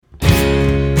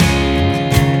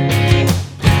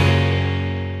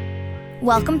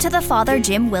Welcome to the Father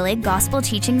Jim Willig Gospel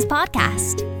Teachings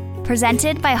Podcast,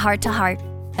 presented by Heart to Heart,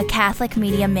 a Catholic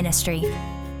media ministry.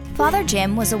 Father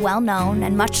Jim was a well-known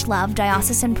and much-loved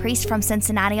diocesan priest from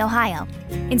Cincinnati, Ohio.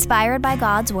 Inspired by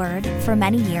God's Word, for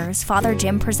many years, Father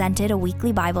Jim presented a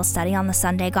weekly Bible study on the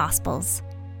Sunday Gospels.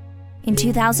 In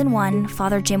 2001,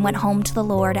 Father Jim went home to the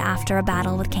Lord after a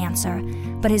battle with cancer,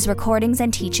 but his recordings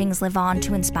and teachings live on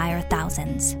to inspire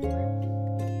thousands.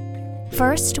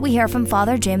 First, we hear from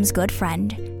Father Jim's good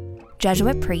friend,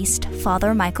 Jesuit priest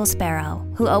Father Michael Sparrow,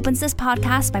 who opens this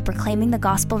podcast by proclaiming the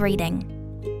Gospel reading.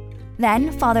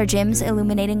 Then, Father Jim's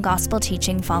illuminating Gospel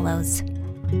teaching follows.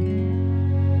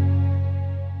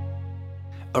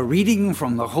 A reading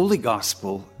from the Holy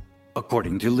Gospel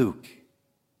according to Luke.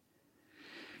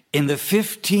 In the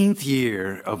 15th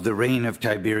year of the reign of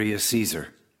Tiberius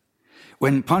Caesar,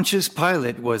 when Pontius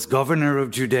Pilate was governor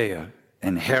of Judea,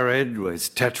 and Herod was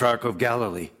tetrarch of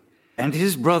Galilee, and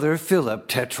his brother Philip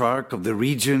tetrarch of the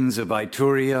regions of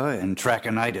Iturea and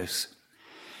Trachonitis,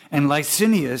 and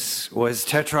Licinius was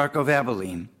tetrarch of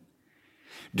Abilene,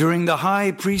 during the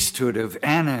high priesthood of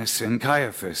Annas and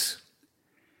Caiaphas,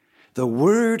 the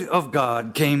word of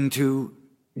God came to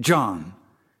John,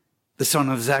 the son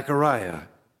of Zechariah,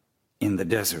 in the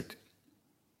desert.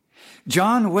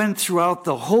 John went throughout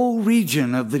the whole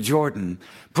region of the Jordan,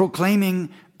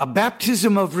 proclaiming a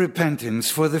baptism of repentance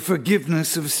for the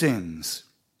forgiveness of sins,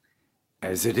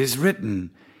 as it is written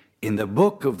in the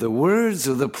book of the words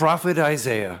of the prophet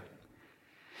Isaiah,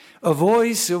 a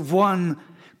voice of one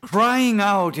crying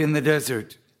out in the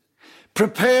desert,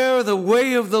 "Prepare the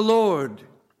way of the Lord,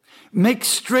 make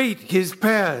straight his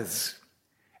paths.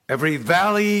 Every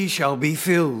valley shall be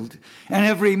filled, and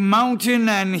every mountain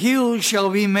and hill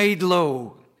shall be made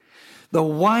low. The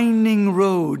winding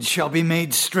road shall be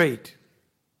made straight,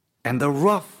 and the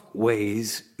rough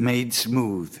ways made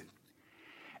smooth.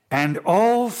 And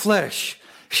all flesh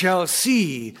shall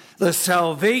see the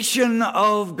salvation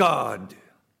of God."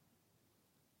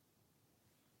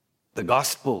 The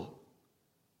Gospel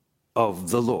of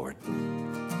the Lord.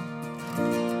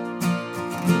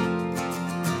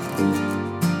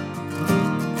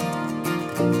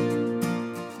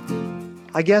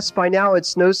 I guess by now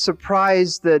it's no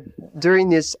surprise that during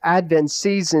this Advent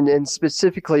season, and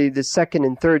specifically the second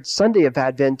and third Sunday of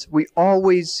Advent, we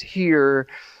always hear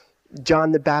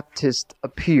John the Baptist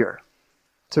appear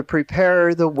to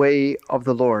prepare the way of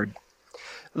the Lord.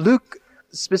 Luke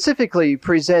specifically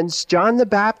presents John the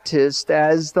Baptist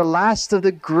as the last of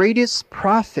the greatest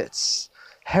prophets,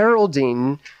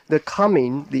 heralding the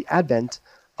coming, the advent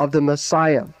of the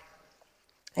Messiah.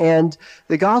 And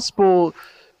the Gospel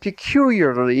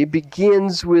peculiarly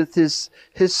begins with this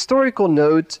historical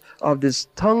note of this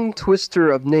tongue twister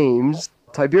of names: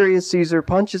 Tiberius Caesar,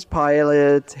 Pontius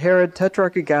Pilate, Herod,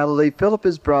 tetrarch of Galilee, Philip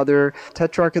his brother,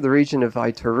 tetrarch of the region of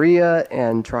Iturea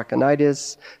and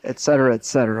Trachonitis, etc.,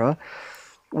 etc.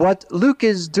 What Luke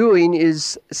is doing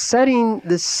is setting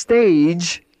the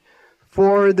stage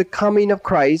for the coming of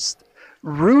Christ,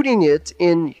 rooting it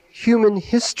in human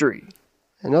history.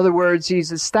 In other words,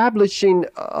 he's establishing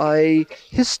a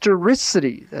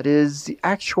historicity, that is, the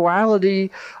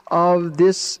actuality of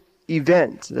this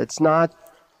event. That's not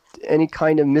any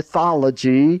kind of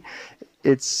mythology,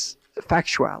 it's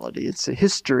factuality, it's a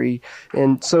history.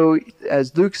 And so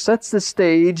as Luke sets the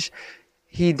stage,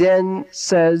 he then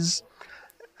says,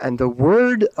 "And the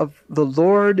word of the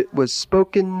Lord was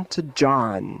spoken to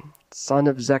John, son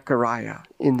of Zechariah,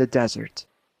 in the desert."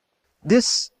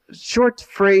 This short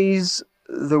phrase,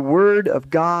 "the word of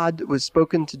God was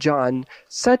spoken to John,"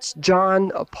 sets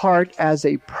John apart as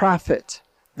a prophet.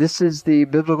 This is the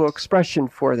biblical expression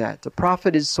for that. A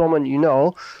prophet is someone,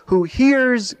 who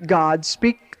hears God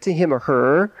speak to him or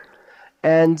her,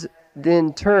 and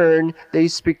in turn, they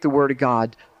speak the word of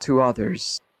God to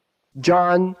others.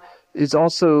 John is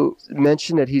also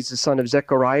mentioned that he's the son of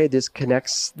Zechariah. This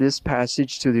connects this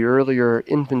passage to the earlier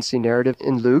infancy narrative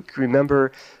in Luke.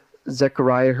 Remember,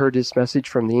 Zechariah heard this message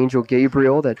from the angel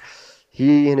Gabriel that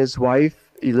he and his wife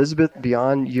Elizabeth,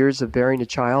 beyond years of bearing a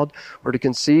child, were to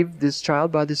conceive this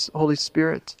child by this Holy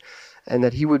Spirit, and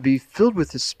that he would be filled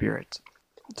with the Spirit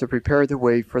to prepare the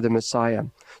way for the Messiah.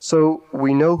 So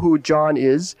we know who John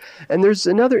is. And there's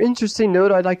another interesting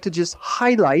note I'd like to just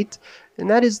highlight, and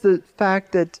that is the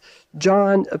fact that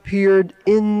John appeared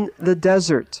in the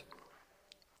desert.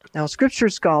 Now, Scripture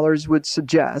scholars would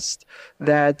suggest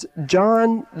that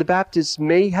John the Baptist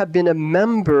may have been a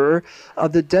member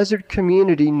of the desert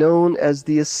community known as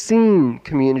the Essene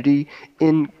community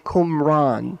in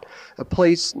Qumran, a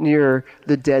place near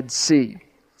the Dead Sea.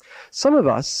 Some of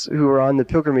us who are on the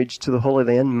pilgrimage to the Holy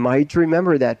Land might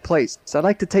remember that place. So I'd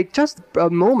like to take just a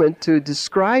moment to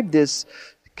describe this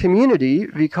community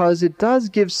because it does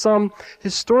give some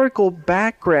historical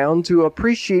background to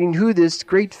appreciating who this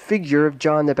great figure of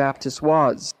John the Baptist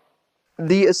was.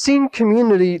 The Essene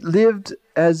community lived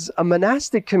as a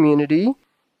monastic community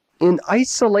in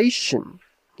isolation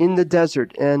in the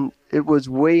desert, and it was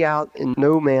way out in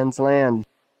no man's land.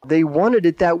 They wanted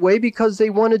it that way because they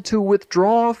wanted to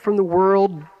withdraw from the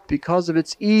world because of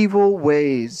its evil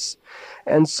ways.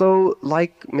 And so,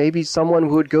 like maybe someone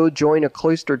who would go join a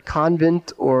cloistered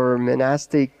convent or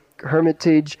monastic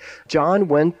hermitage, John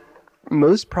went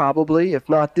most probably, if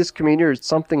not this community or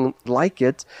something like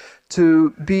it,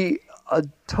 to be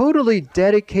totally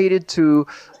dedicated to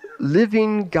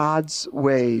living God's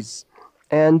ways.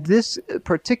 And this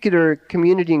particular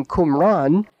community in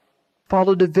Qumran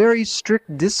followed a very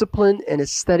strict discipline and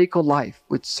ascetical life,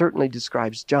 which certainly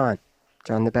describes John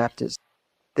the Baptist.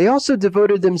 They also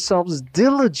devoted themselves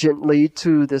diligently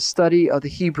to the study of the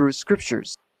Hebrew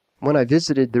Scriptures. When I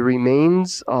visited the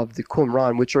remains of the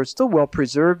Qumran, which are still well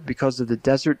preserved because of the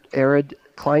desert arid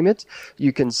climate,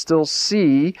 you can still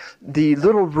see the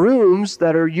little rooms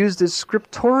that are used as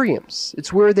scriptoriums.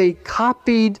 It's where they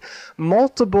copied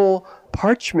multiple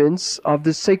parchments of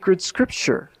the sacred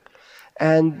scripture.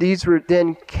 And these were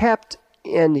then kept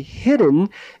and hidden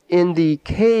in the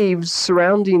caves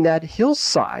surrounding that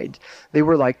hillside. They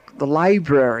were like the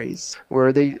libraries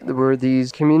where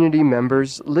these community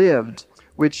members lived,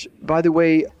 which, by the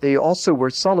way, they also were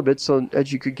celibate, so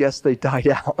as you could guess, they died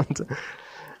out.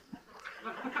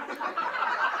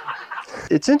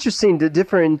 It's interesting the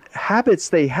different habits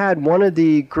they had. One of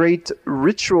the great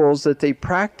rituals that they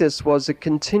practiced was a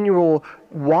continual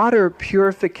water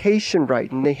purification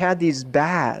rite, and they had these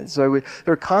baths. So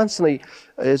they're constantly,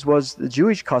 as was the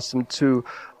Jewish custom, to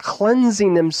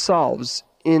cleansing themselves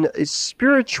in a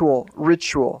spiritual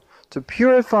ritual to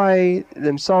purify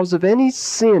themselves of any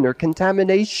sin or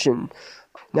contamination.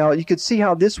 Now, you could see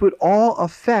how this would all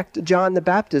affect John the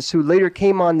Baptist, who later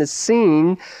came on the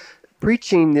scene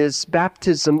preaching this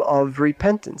baptism of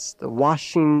repentance, the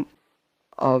washing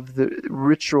of the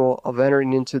ritual of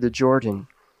entering into the Jordan.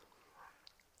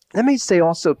 Let me say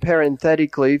also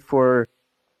parenthetically for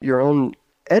your own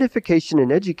edification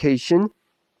and education,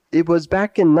 it was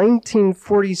back in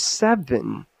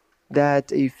 1947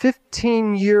 that a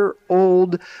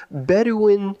 15-year-old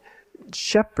Bedouin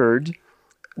shepherd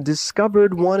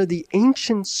discovered one of the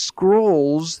ancient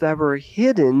scrolls that were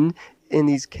hidden in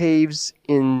these caves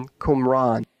in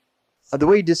Qumran. The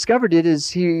way he discovered it is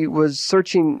he was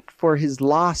searching for his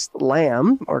lost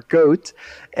lamb or goat,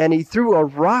 and he threw a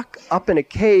rock up in a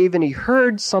cave and he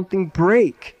heard something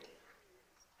break.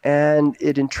 And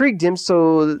it intrigued him,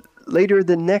 so later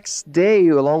the next day,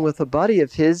 along with a buddy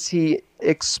of his, he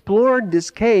explored this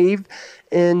cave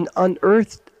and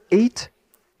unearthed 8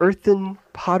 earthen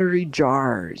pottery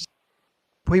jars.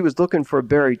 He was looking for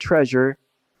buried treasure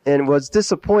and was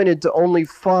disappointed to only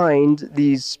find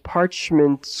these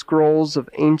parchment scrolls of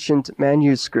ancient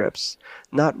manuscripts,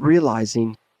 not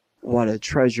realizing what a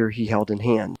treasure he held in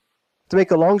hand. To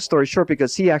make a long story short,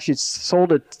 because he actually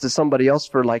sold it to somebody else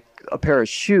for like a pair of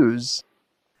shoes,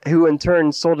 who in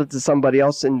turn sold it to somebody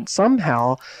else, and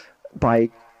somehow, by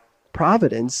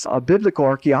providence, a biblical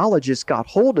archaeologist got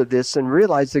hold of this and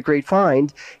realized the great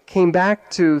find, came back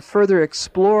to further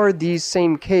explore these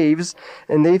same caves,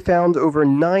 and they found over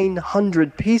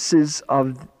 900 pieces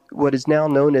of what is now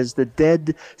known as the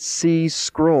Dead Sea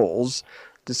Scrolls,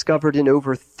 discovered in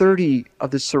over 30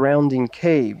 of the surrounding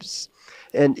caves.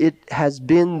 And it has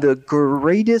been the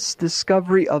greatest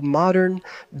discovery of modern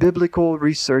biblical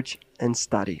research and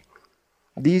study.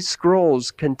 These scrolls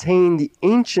contain the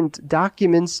ancient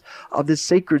documents of the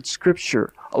sacred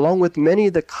scripture, along with many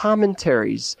of the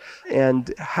commentaries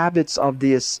and habits of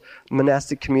this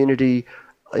monastic community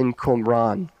in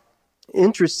Qumran.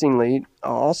 Interestingly,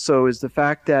 also, is the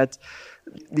fact that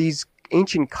these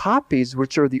ancient copies,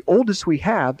 which are the oldest we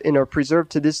have and are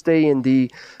preserved to this day in the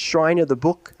Shrine of the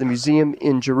Book, the museum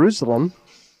in Jerusalem,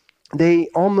 they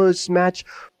almost match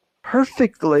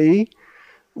perfectly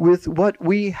with what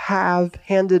we have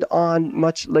handed on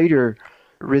much later,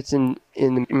 written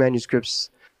in the manuscripts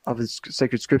of the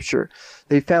sacred scripture.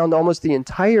 They found almost the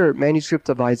entire manuscript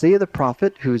of Isaiah the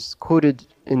prophet, who's quoted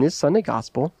in this Sunday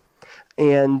gospel,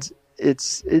 and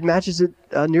it matches it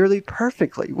nearly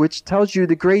perfectly, which tells you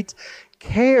the great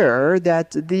care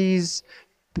that these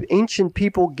ancient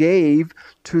people gave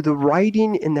to the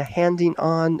writing and the handing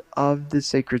on of the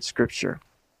sacred scripture.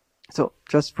 So,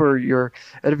 just for your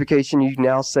edification, you can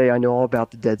now say, I know all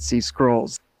about the Dead Sea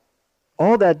Scrolls.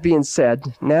 All that being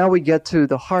said, now we get to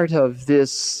the heart of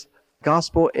this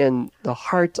gospel and the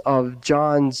heart of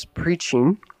John's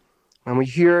preaching. And we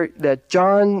hear that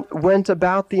John went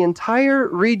about the entire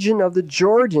region of the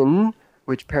Jordan,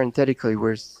 which parenthetically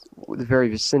was the very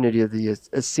vicinity of the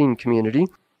Essene community,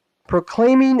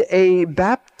 proclaiming a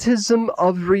baptism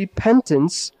of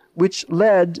repentance which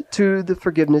led to the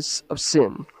forgiveness of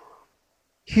sin.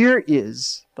 Here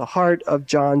is the heart of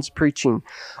John's preaching,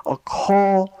 a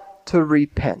call to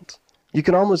repent. You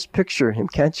can almost picture him,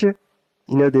 can't you?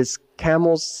 You know, this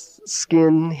camel's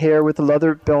skin hair with a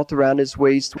leather belt around his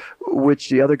waist, which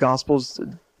the other Gospels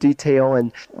detail,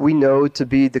 and we know to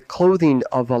be the clothing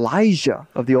of Elijah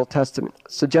of the Old Testament,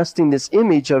 suggesting this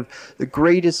image of the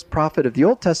greatest prophet of the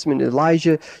Old Testament,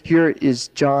 Elijah. Here is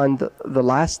John, the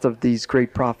last of these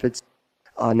great prophets,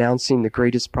 announcing the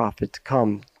greatest prophet to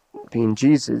come, being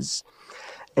Jesus.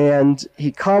 And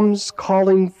he comes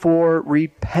calling for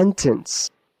repentance.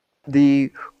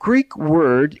 The Greek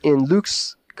word in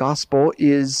Luke's gospel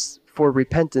is for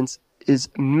repentance is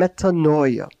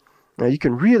metanoia. Now you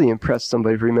can really impress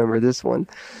somebody if you remember this one.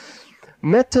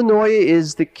 Metanoia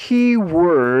is the key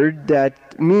word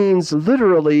that means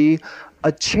literally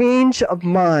a change of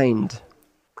mind,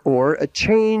 or a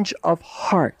change of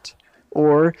heart,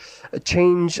 or a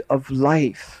change of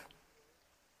life.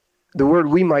 The word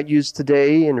we might use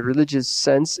today in a religious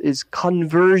sense is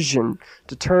conversion,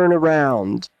 to turn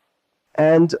around.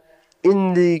 And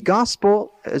in the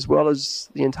gospel, as well as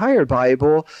the entire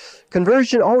Bible,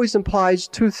 conversion always implies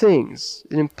two things.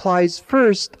 It implies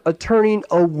first a turning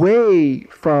away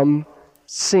from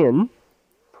sin,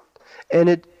 and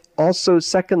it also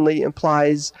secondly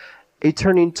implies a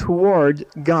turning toward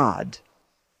God,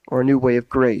 or a new way of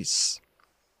grace.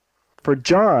 For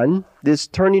John, this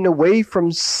turning away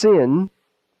from sin,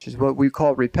 which is what we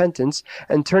call repentance,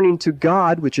 and turning to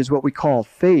God, which is what we call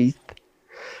faith,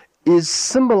 is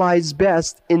symbolized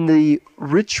best in the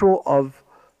ritual of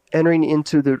entering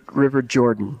into the River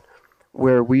Jordan,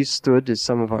 where we stood as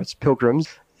some of us pilgrims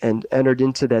and entered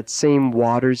into that same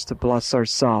waters to bless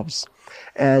ourselves.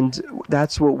 And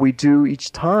that's what we do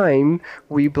each time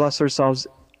we bless ourselves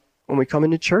when we come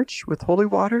into church with holy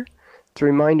water, to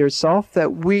remind ourselves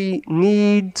that we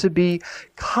need to be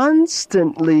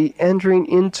constantly entering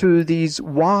into these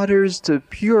waters to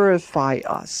purify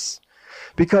us.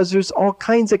 Because there's all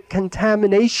kinds of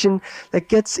contamination that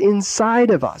gets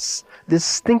inside of us. This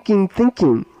stinking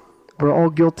thinking we're all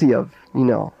guilty of, you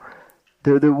know.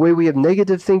 The way we have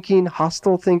negative thinking,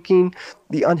 hostile thinking,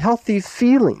 the unhealthy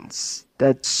feelings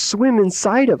that swim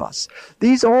inside of us.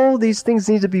 All these things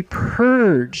need to be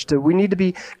purged. We need to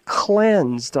be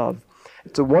cleansed of.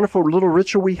 It's a wonderful little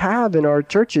ritual we have in our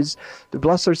churches to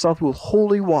bless ourselves with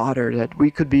holy water, that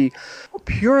we could be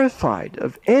purified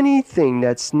of anything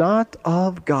that's not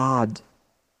of God.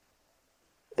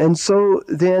 And so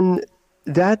then,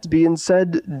 that being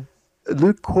said,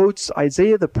 Luke quotes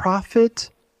Isaiah the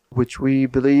prophet, which we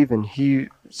believe, and he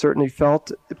certainly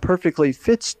felt perfectly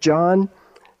fits John,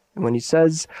 when he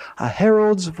says, "A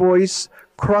herald's voice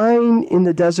crying in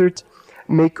the desert,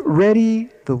 make ready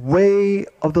the way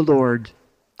of the Lord,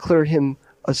 clear him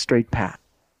a straight path."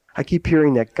 I keep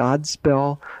hearing that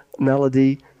Godspell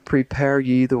melody, "Prepare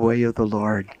ye the way of the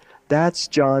Lord." That's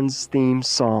John's theme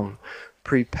song.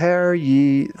 Prepare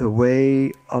ye the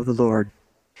way of the Lord.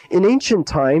 In ancient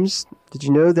times, did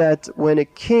you know that when a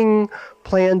king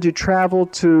planned to travel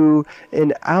to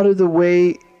an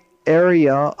out-of-the-way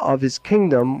area of his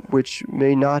kingdom, which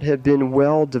may not have been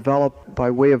well developed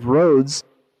by way of roads,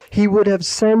 he would have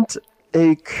sent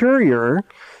a courier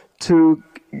to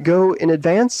go in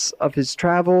advance of his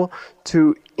travel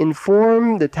to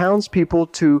inform the townspeople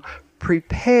to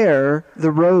prepare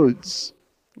the roads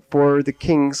for the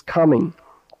king's coming.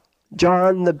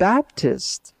 John the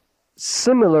Baptist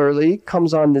similarly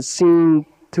comes on the scene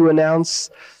to announce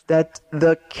that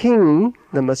the king,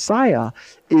 the Messiah,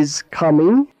 is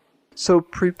coming, so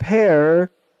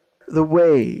prepare the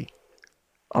way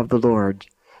of the Lord.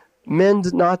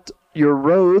 Mend not your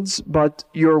roads, but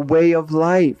your way of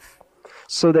life,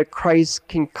 so that Christ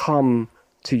can come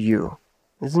to you.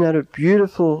 Isn't that a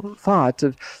beautiful thought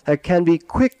that can be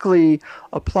quickly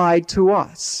applied to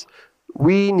us?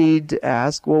 We need to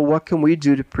ask, well, what can we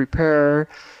do to prepare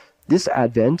this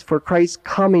Advent for Christ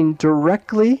coming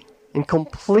directly and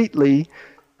completely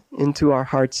into our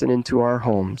hearts and into our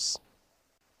homes?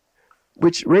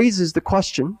 Which raises the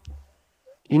question,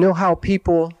 you know how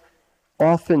people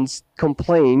often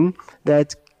complain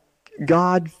that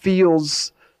God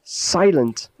feels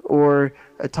silent or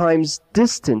at times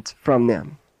distant from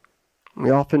them.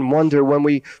 We often wonder when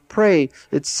we pray,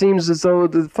 it seems as though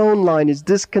the phone line is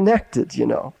disconnected, you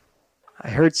know. I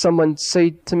heard someone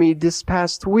say to me this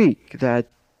past week that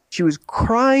she was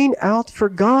crying out for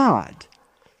God,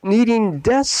 needing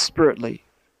desperately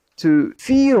to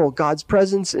feel God's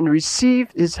presence and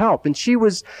receive His help. And she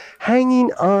was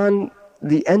hanging on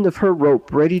the end of her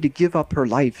rope, ready to give up her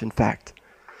life, in fact.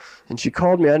 And she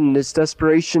called me out in this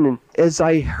desperation, and as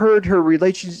I heard her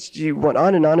relate, she went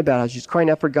on and on about how she's crying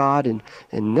out for God, and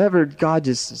never, God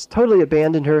just totally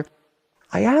abandoned her.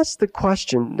 I asked the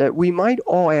question that we might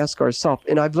all ask ourselves,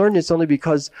 and I've learned this only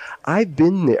because I've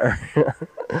been there.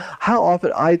 How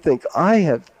often I think I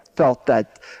have felt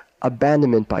that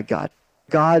abandonment by God.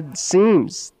 God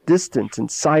seems distant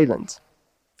and silent.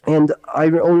 And I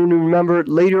only remember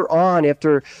later on,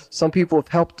 after some people have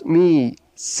helped me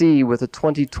see with a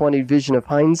 20/20 vision of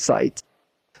hindsight,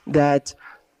 that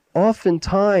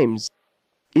oftentimes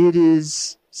it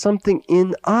is something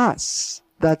in us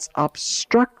that's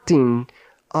obstructing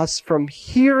us from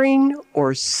hearing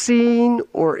or seeing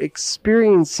or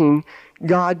experiencing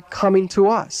God coming to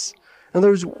us. In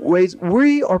other ways,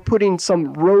 we are putting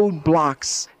some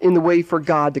roadblocks in the way for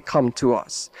God to come to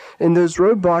us. And those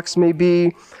roadblocks may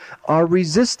be our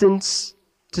resistance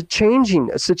to changing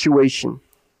a situation.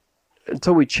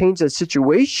 Until we change that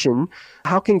situation,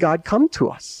 how can God come to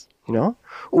us?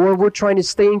 Or we're trying to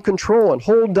stay in control and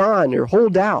hold on or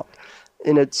hold out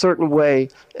in a certain way.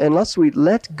 Unless we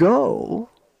let go,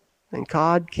 then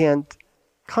God can't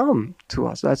come to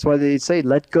us. That's why they say,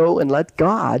 let go and let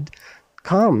God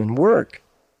come and work.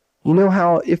 You know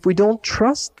how if we don't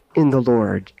trust in the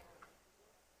Lord,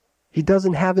 He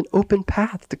doesn't have an open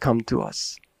path to come to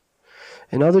us.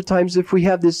 And other times, if we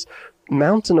have this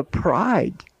mountain of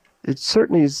pride, it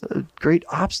certainly is a great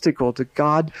obstacle to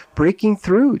God breaking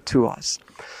through to us.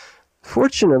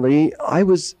 Fortunately, I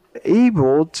was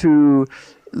able to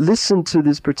listen to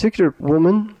this particular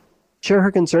woman, share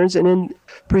her concerns, and then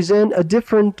present a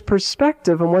different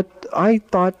perspective on what I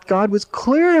thought God was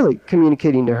clearly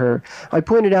communicating to her. I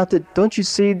pointed out that, don't you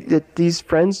see that these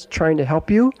friends trying to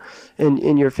help you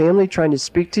and your family trying to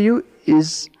speak to you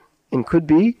is and could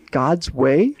be God's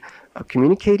way of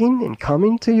communicating and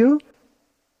coming to you?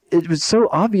 It was so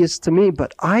obvious to me,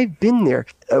 but I've been there.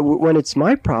 When it's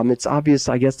my problem, it's obvious,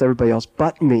 I guess, to everybody else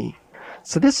but me.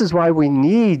 So this is why we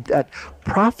need that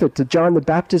prophet to John the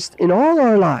Baptist in all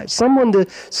our lives, someone to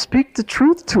speak the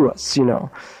truth to us,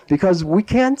 because we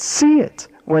can't see it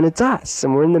when it's us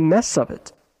and we're in the mess of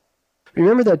it.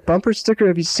 Remember that bumper sticker?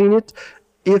 Have you seen it?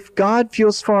 If God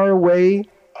feels far away,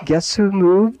 guess who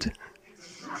moved?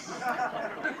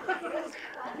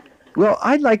 Well,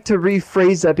 I'd like to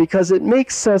rephrase that because it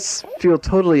makes us feel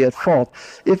totally at fault.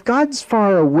 If God's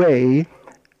far away,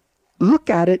 look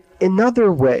at it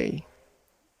another way.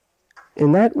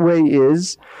 And that way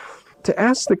is to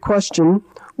ask the question,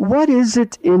 what is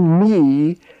it in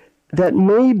me that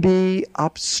may be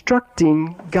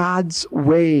obstructing God's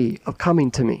way of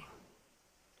coming to me?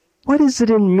 What is it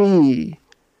in me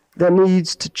that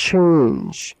needs to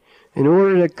change in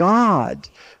order that God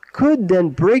could then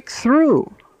break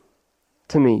through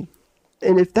to me?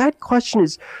 And if that question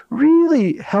has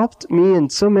really helped me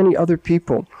and so many other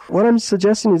people, what I'm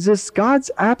suggesting is this: God's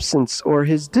absence or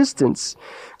His distance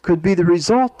could be the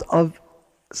result of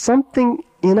something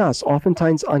in us,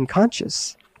 oftentimes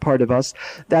unconscious part of us,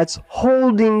 that's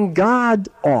holding God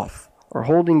off or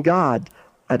holding God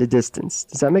at a distance.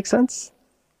 Does that make sense?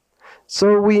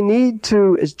 So we need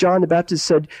to, as John the Baptist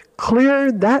said,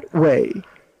 clear that way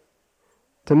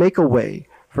to make a way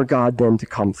for God then to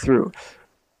come through.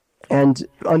 And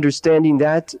understanding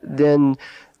that, then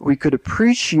we could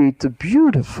appreciate the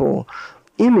beautiful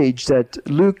image that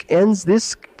Luke ends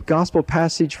this gospel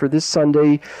passage for this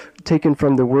Sunday, taken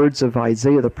from the words of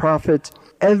Isaiah the prophet.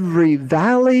 Every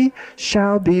valley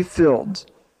shall be filled.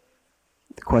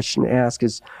 The question to ask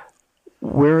is,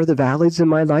 where are the valleys in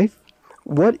my life?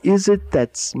 What is it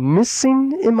that's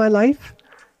missing in my life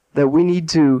that we need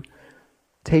to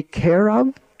take care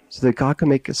of so that God can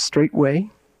make a straight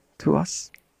way to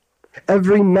us?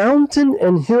 Every mountain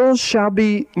and hill shall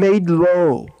be made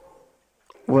low.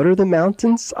 What are the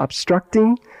mountains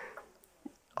obstructing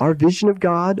our vision of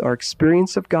God, our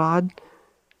experience of God?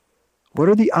 What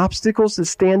are the obstacles that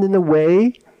stand in the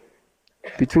way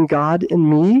between God and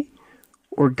me,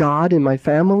 or God and my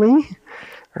family,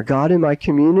 or God and my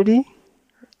community?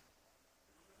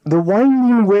 The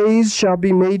winding ways shall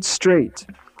be made straight.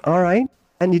 All right,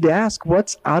 I need to ask,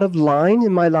 what's out of line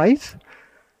in my life?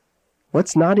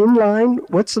 What's not in line?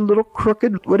 What's a little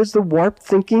crooked? What is the warped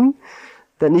thinking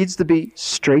that needs to be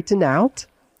straightened out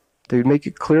to make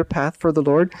a clear path for the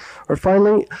Lord? Or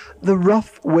finally, the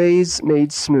rough ways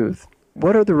made smooth.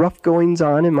 What are the rough goings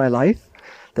on in my life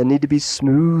that need to be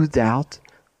smoothed out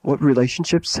What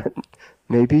relationships?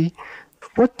 Maybe.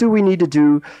 What do we need to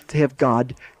do to have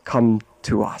God come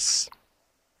to us?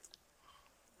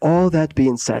 All that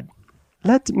being said,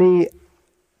 let me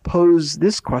pose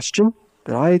this question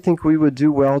that I think we would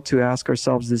do well to ask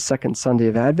ourselves this second Sunday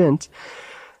of Advent,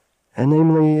 and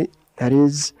namely, that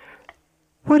is,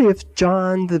 what if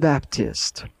John the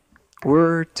Baptist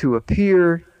were to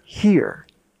appear here?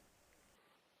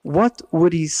 What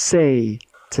would he say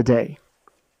today?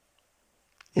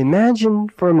 Imagine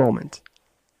for a moment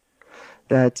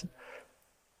that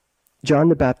John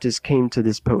the Baptist came to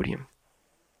this podium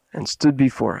and stood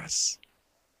before us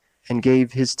and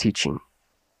gave his teaching.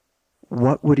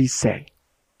 What would he say?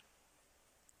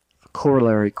 A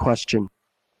corollary question.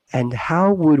 And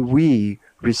how would we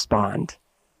respond?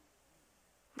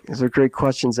 These are great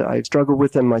questions that I've struggled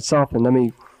with them myself, and let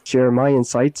me share my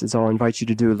insights, as I'll invite you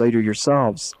to do later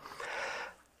yourselves.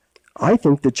 I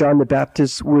think that John the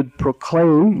Baptist would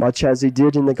proclaim, much as he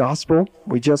did in the gospel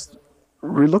we just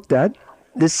looked at,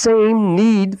 the same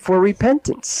need for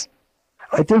repentance.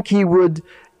 I think he would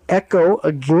echo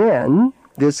again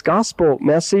this gospel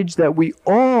message that we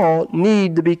all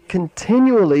need to be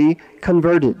continually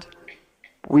converted.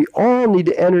 We all need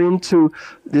to enter into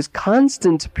this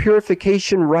constant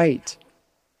purification rite.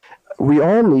 We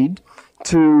all need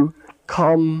to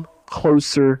come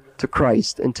closer to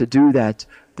Christ, and to do that,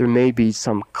 there may be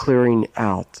some clearing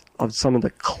out of some of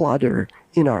the clutter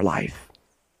in our life.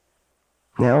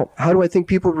 Now, how do I think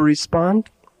people will respond?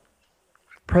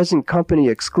 Present company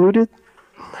excluded?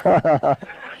 I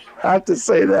have to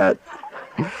say that.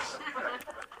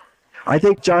 I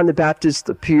think John the Baptist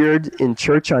appeared in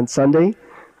church on Sunday.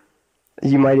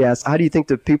 You might ask, how do you think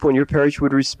the people in your parish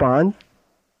would respond?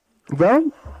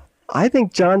 Well, I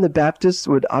think John the Baptist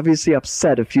would obviously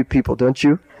upset a few people, don't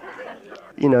you?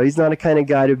 You know, he's not the kind of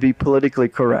guy to be politically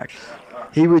correct.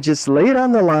 He would just lay it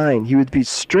on the line. He would be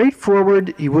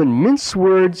straightforward. He wouldn't mince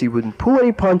words. He wouldn't pull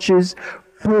any punches.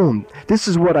 Boom. This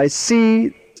is what I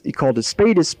see. He called a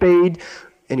spade,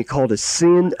 and he called a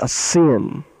sin.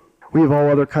 We have all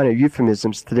other kind of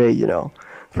euphemisms today,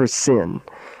 for sin.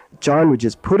 John would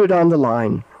just put it on the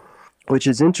line, which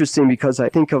is interesting because I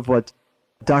think of what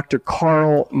Dr.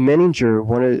 Carl Menninger,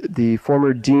 one of the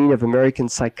former dean of American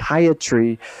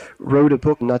psychiatry, wrote a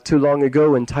book not too long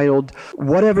ago entitled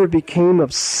Whatever Became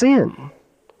of Sin?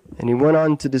 And he went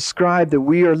on to describe that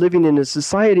we are living in a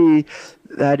society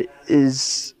that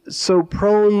is so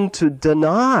prone to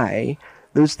deny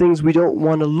those things we don't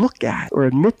want to look at or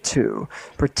admit to,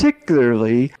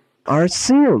 particularly our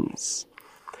sins.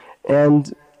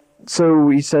 And so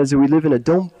he says that we live in a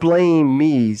don't blame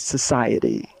me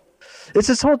society. It's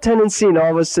this whole tendency in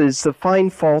all of us is to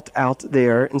find fault out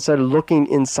there instead of looking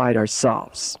inside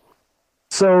ourselves.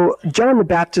 So John the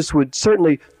Baptist would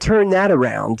certainly turn that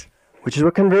around, which is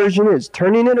what conversion is,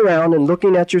 turning it around and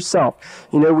looking at yourself.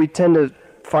 We tend to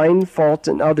find fault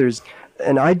in others,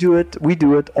 and we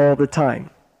do it all the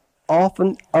time,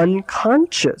 often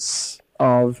unconscious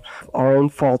of our own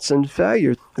faults and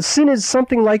failures. Sin is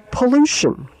something like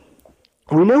pollution.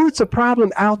 We know it's a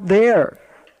problem out there,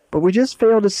 but we just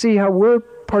fail to see how we're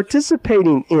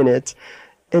participating in it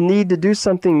and need to do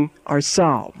something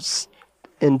ourselves.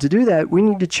 And to do that, we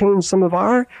need to change some of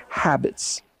our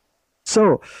habits.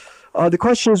 So, the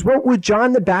question is, what would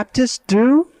John the Baptist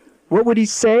do? What would he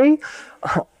say?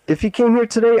 If he came here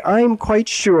today, I'm quite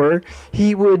sure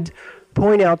he would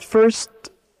point out first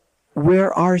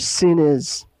where our sin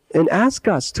is and ask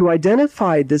us to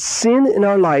identify the sin in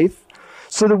our life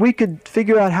so that we could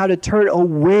figure out how to turn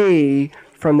away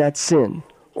from that sin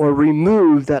or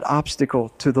remove that obstacle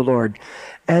to the Lord.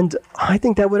 And I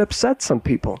think that would upset some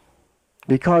people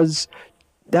because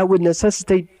that would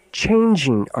necessitate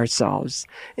changing ourselves.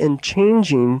 And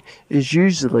changing is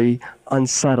usually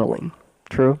unsettling.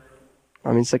 True?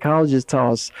 Psychologists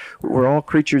tell us we're all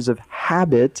creatures of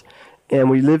habit and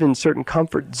we live in certain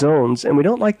comfort zones and we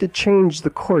don't like to change the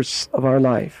course of our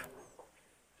life.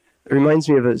 It reminds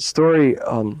me of a story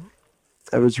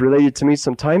that was related to me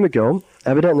some time ago.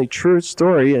 Evidently true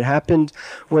story. It happened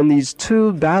when these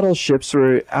two battleships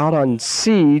were out on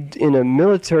sea in a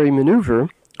military maneuver.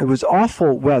 It was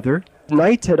awful weather.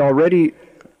 Night had already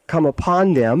come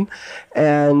upon them,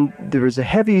 and there was a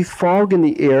heavy fog in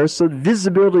the air, so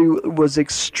visibility was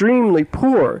extremely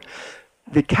poor.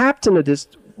 The captain of this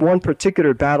one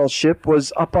particular battleship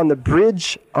was up on the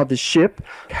bridge of the ship,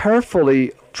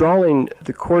 carefully drawing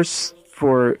the course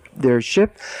for their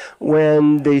ship,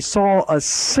 when they saw a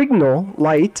signal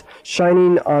light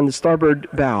shining on the starboard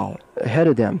bow ahead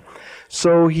of them.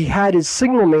 So he had his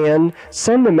signalman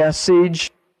send a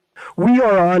message, "We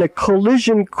are on a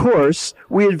collision course.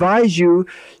 We advise you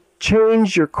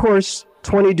change your course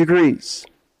 20 degrees.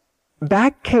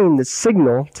 Back came the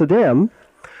signal to them,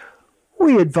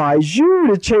 we advise you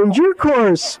to change your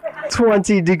course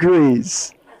 20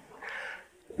 degrees.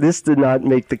 This did not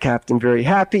make the captain very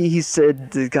happy. He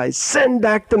said, the guys, send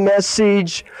back the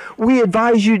message. We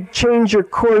advise you to change your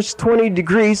course 20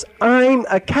 degrees. I'm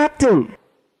a captain.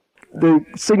 The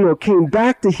signal came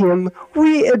back to him.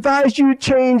 We advise you to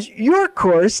change your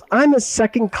course. I'm a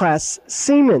second-class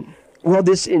seaman. Well,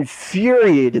 this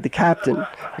infuriated the captain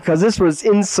because this was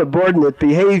insubordinate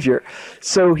behavior.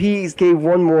 So he gave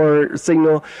one more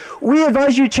signal. We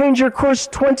advise you to change your course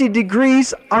 20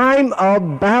 degrees. I'm a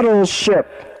battleship.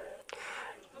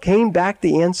 Came back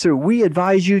the answer, we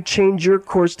advise you change your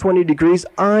course 20 degrees.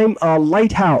 I'm a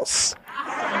lighthouse.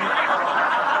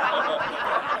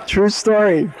 True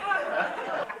story.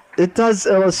 It does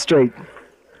illustrate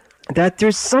that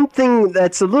there's something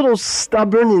that's a little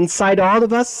stubborn inside all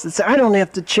of us. It's, I don't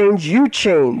have to change, you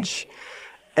change.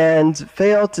 And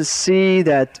fail to see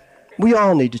that we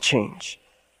all need to change.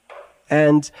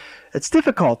 And it's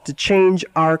difficult to change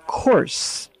our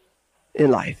course in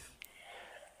life.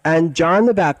 And John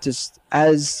the Baptist,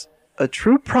 as a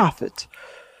true prophet,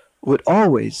 would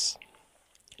always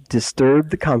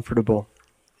disturb the comfortable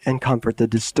and comfort the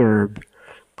disturbed,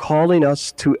 calling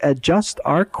us to adjust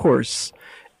our course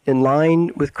in line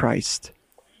with Christ.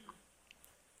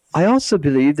 I also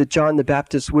believe that John the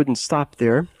Baptist wouldn't stop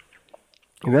there.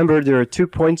 Remember, there are 2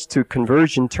 points to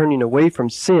conversion, turning away from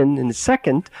sin. And the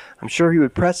second, I'm sure he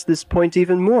would press this point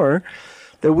even more,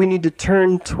 that we need to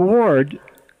turn toward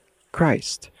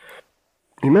Christ.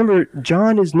 Remember,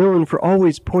 John is known for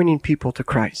always pointing people to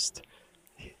Christ.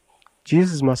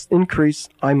 Jesus must increase,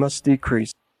 I must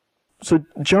decrease. So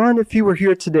John, if he were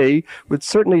here today, would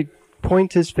certainly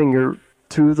point his finger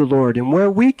to the Lord, and where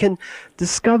we can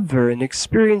discover and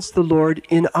experience the Lord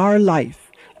in our life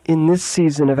in this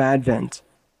season of Advent.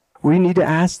 We need to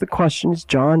ask the questions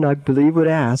John, I believe, would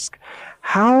ask.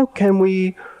 How can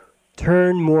we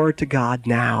turn more to God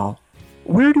now?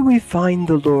 Where do we find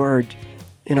the Lord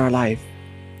in our life?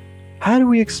 How do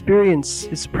we experience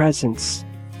His presence?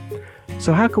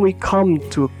 So how can we come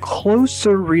to a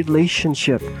closer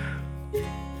relationship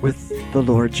with the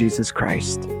Lord Jesus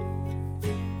Christ?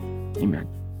 Amen.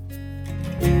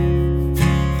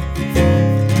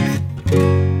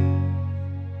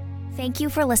 Thank you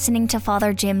for listening to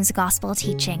Father Jim's gospel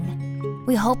teaching.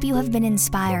 We hope you have been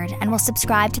inspired and will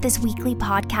subscribe to this weekly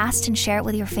podcast and share it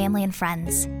with your family and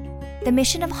friends. The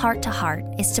mission of Heart to Heart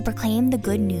is to proclaim the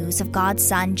good news of God's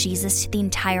Son, Jesus, to the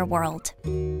entire world.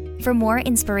 For more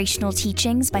inspirational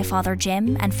teachings by Father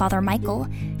Jim and Father Michael,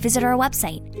 visit our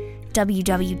website,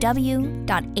 www.htoh.us.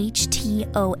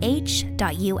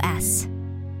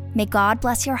 May God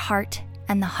bless your heart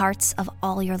and the hearts of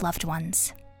all your loved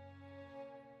ones.